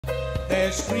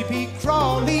There's creepy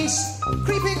crawlies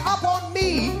creeping up on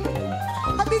me.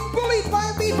 I've been bullied by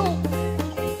a beetle,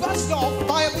 buzzed off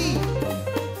by a bee.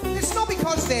 It's not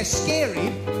because they're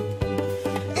scary,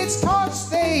 it's cause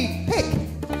they pick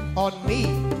on me.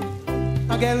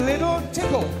 I get a little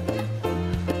tickle,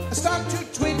 I start to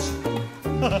twitch,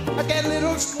 I get a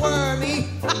little squirmy.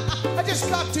 I just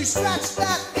got to scratch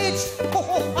that itch.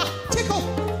 Tickle,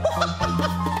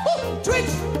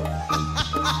 twitch,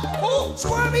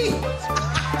 squirmy.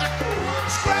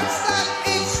 Scratch that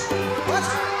itch. What?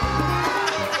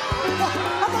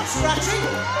 I'm not scratching.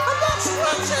 I'm not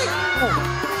scratching. Oh,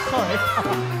 sorry.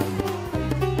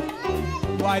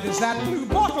 Why does that blue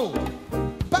bottle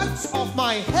bounce off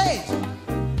my head?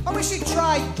 I wish he'd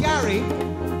try Gary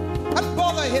and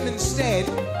bother him instead.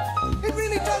 It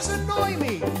really does annoy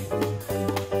me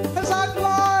as I'm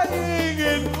lying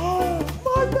in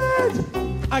my bed.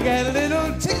 I get a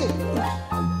little tickle,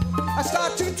 I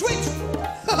start to twitch,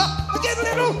 I get a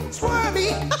little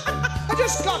squirmy. I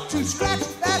just got to scratch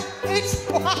that itch.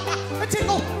 A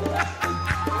tickle,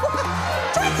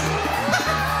 twitch,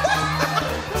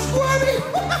 squirmy,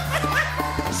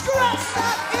 scratch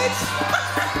that itch.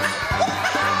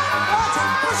 What?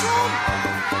 What's wrong?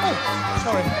 Oh,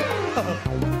 sorry.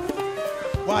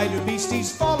 Why do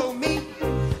beasties follow me?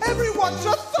 Everyone's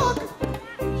a thug.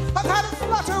 I've had a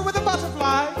flutter with a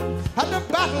butterfly and a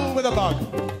battle with a bug.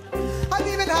 I've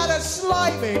even had a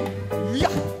sliming,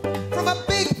 yuck, from a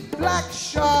big black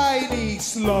shiny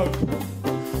slug.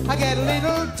 I get a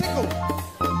little tickle,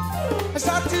 I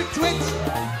start to twitch,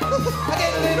 I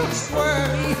get a little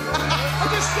squirmy. I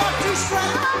just got to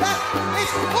scratch that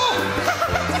itch.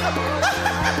 Oh!